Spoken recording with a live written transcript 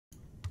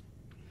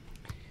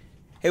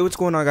Hey, what's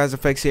going on, guys?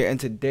 Aphectz here, and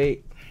today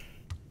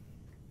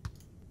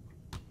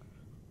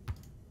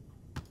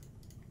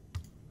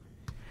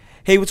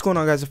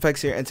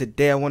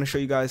I want to show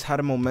you guys how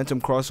to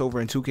momentum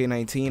crossover in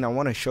 2K19. I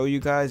want to show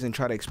you guys and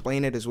try to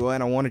explain it as well,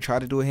 and I want to try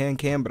to do a hand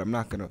cam, but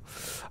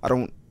I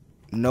don't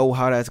know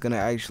how that's gonna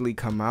actually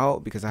come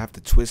out because I have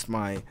to twist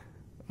my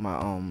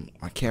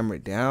camera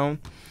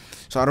down.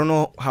 So I don't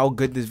know how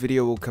good this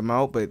video will come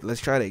out, but let's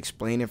try to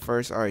explain it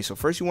first. Alright, so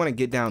first you want to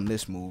get down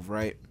this move,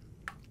 right?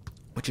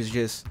 Which is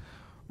just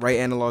right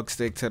analog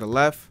stick to the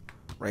left,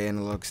 right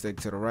analog stick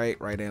to the right,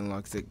 right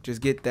analog stick.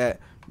 Just get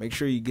that. Make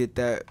sure you get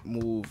that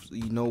move.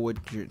 You know what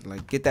you're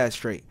like. Get that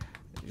straight.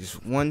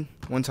 Just one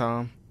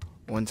time.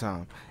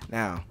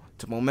 Now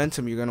to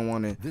momentum, you're gonna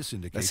want to.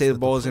 Let's say the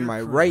ball is in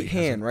my right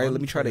hand, right? Let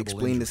me try to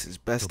explain this as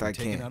best I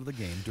can.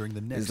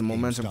 This is the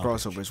momentum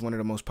crossover. It's one of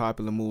the most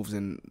popular moves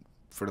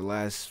for the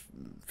last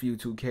few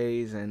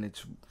 2Ks,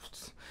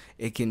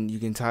 and you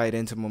can tie it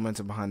into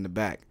momentum behind the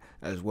back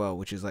as well,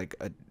 which is like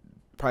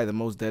probably the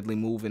most deadly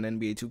move in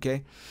NBA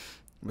 2K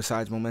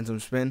besides momentum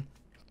spin.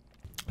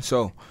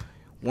 So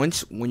when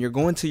you're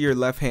going to your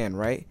left hand,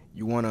 right,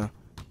 you want to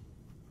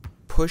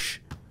push.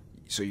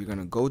 So you're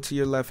gonna go to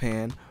your left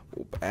hand.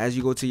 As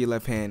you go to your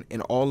left hand,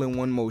 in all in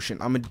one motion,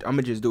 I'm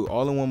gonna just do it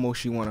all in one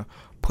motion. You want to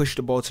push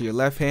the ball to your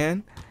left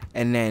hand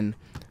and then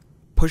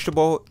push the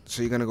ball.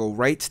 So you're gonna go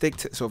right stick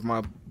to, so if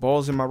my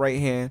ball's in my right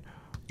hand,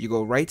 you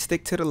go right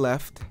stick to the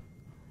left,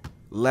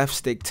 left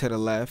stick to the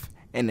left,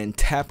 and then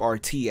tap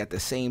RT at the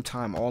same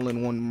time, all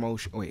in one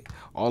motion. Wait,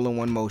 all in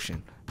one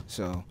motion.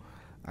 So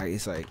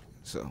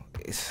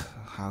it's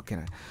how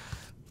can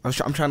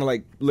I'm trying to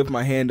like lift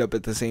my hand up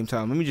at the same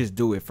time. Let me just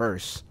do it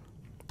first.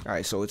 All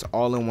right, so it's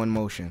all in one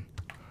motion.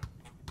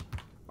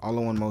 All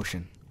in one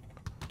motion.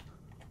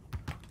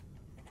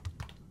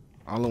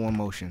 All in one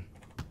motion.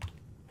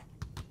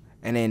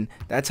 And then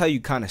that's how you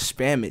kind of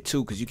spam it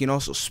too, because you can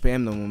also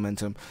spam the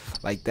momentum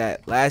like that.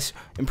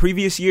 In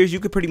previous years, you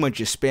could pretty much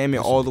just spam it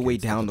all the way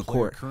down the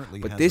court.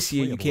 But this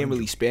year, you can't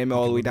really spam it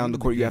all the way down the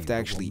court. You have to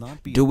actually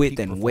do it,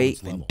 then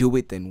wait, then do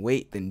it, then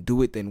wait, then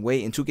do it, then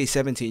wait. In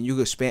 2K17, you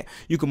could spam,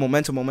 you can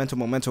momentum.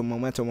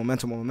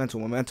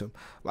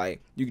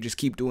 Like you can just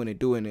keep doing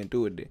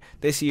it.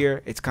 This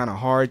year, it's kind of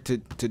hard to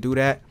do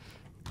that.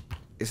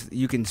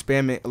 You can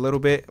spam it a little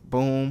bit.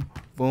 Boom,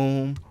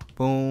 boom,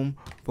 boom,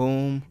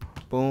 boom.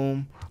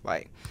 Boom.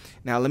 Like,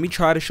 now let me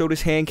try to show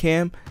this hand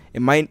cam.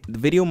 The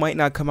video might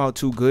not come out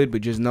too good,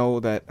 but just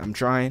know that I'm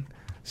trying.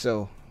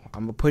 So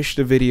I'm gonna push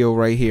the video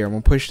right here. I'm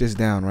gonna push this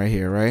down right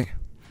here, right?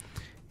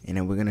 And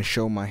then we're gonna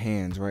show my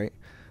hands, right?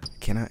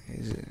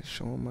 Is it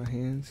showing my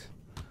hands?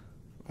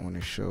 I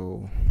want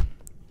to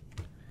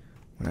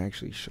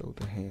actually show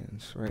the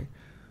hands, right?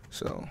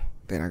 So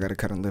then I gotta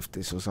kind of lift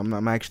this, so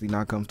I'm actually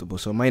not comfortable,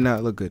 so it might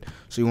not look good.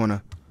 So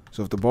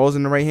if the ball's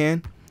in the right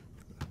hand,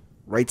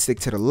 right stick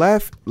to the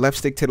left, left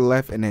stick to the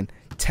left, and then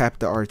tap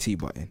the RT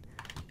button.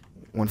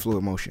 One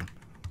fluid motion.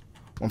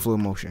 One fluid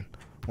motion.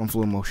 One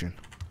fluid motion.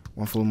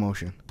 One fluid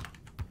motion.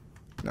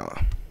 No.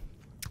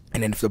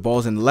 And then if the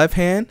ball's in the left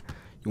hand,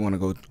 you want to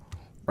go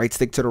right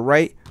stick to the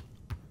right,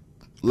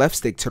 left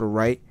stick to the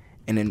right,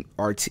 and then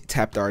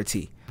tap the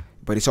RT.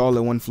 But it's all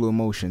in one fluid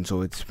motion,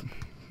 so it's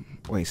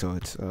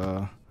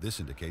this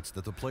indicates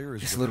that the player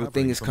is this little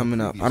thing is coming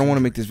up. I don't want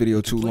to make this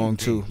video too long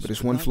too, but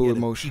it's one fluid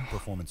motion.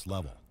 Performance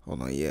level.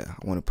 Hold on, yeah.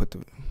 I want to put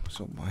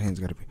so my hands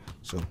gotta be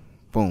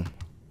boom,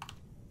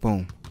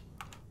 boom,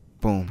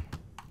 boom,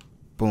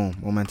 boom,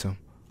 momentum,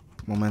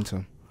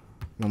 momentum,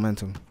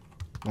 momentum,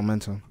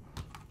 momentum,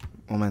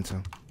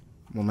 momentum,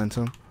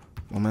 momentum,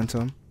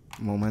 momentum,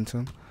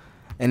 momentum.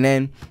 And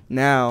then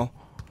now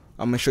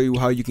I'm gonna show you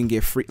how you can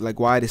get free, like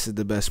why this is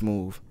the best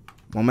move.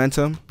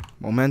 Momentum,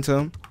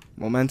 momentum,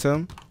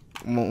 momentum,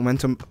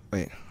 momentum,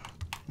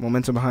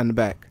 momentum behind the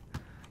back.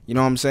 You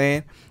know what I'm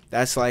saying?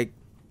 That's like,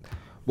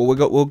 but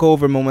we'll go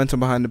over momentum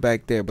behind the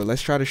back there. But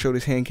let's try to show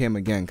this hand cam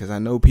again, because I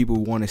know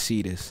people want to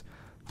see this.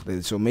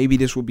 So maybe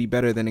this will be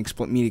better than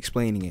me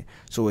explaining it.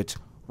 So it's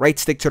right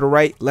stick to the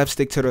right, left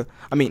stick to the,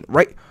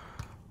 right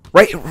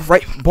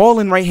ball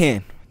in right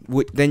hand.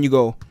 Then you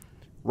go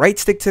right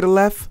stick to the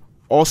left,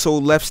 also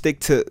left stick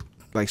to,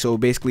 like, so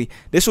basically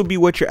this will be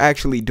what you're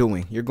actually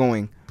doing. You're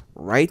going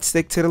right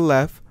stick to the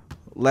left,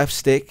 left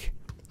stick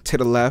to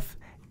the left,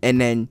 and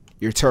then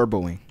you're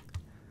turboing.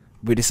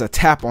 But it's a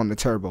tap on the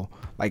turbo.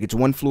 Like it's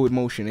one fluid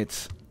motion.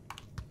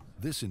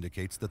 This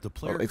indicates that the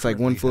player it's like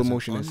one fluid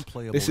motion.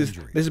 This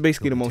is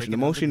basically the motion. The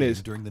motion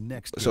is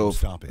so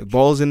if the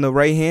ball's in the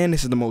right hand,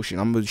 this is the motion.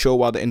 I'm gonna show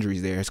while the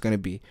injury's there. It's gonna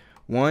be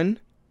 1,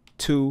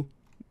 2,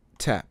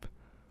 tap,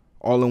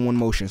 all in one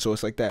motion. So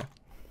it's like that,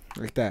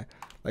 like that,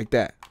 like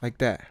that, like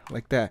that,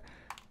 like that,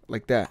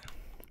 like that.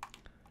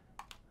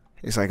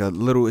 It's like a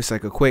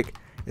quick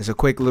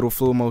little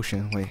fluid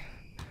motion.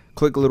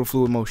 Quick little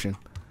fluid motion.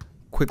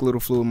 Quick little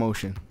fluid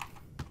motion.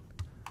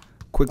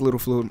 Quick little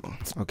fluid.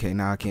 Okay,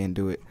 now I can't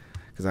do it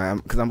because I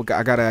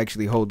gotta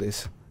actually hold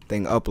this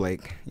thing up,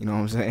 like, you know what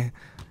I'm saying?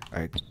 All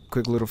right,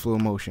 quick little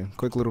fluid motion.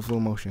 Quick little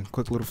fluid motion.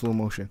 Quick little fluid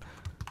motion.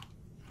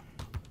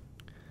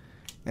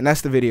 And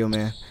that's the video,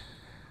 man.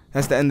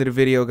 that's the end of the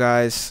video,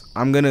 guys.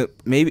 I'm gonna,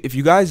 maybe if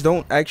you guys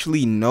don't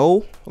actually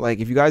know, like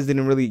if you guys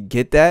didn't really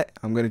get that,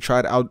 I'm gonna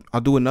try to,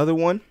 I'll do another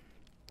one,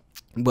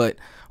 but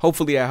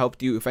hopefully I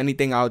helped you. If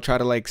anything, I'll try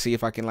to like see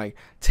if I can like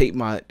tape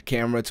my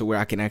camera to where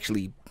I can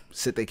actually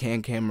sit the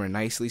camera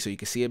nicely so you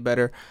can see it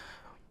better.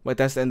 But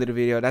that's the end of the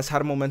video. That's how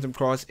to momentum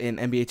cross in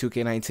NBA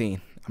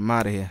 2K19. I'm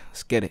out of here.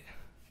 Let's get it.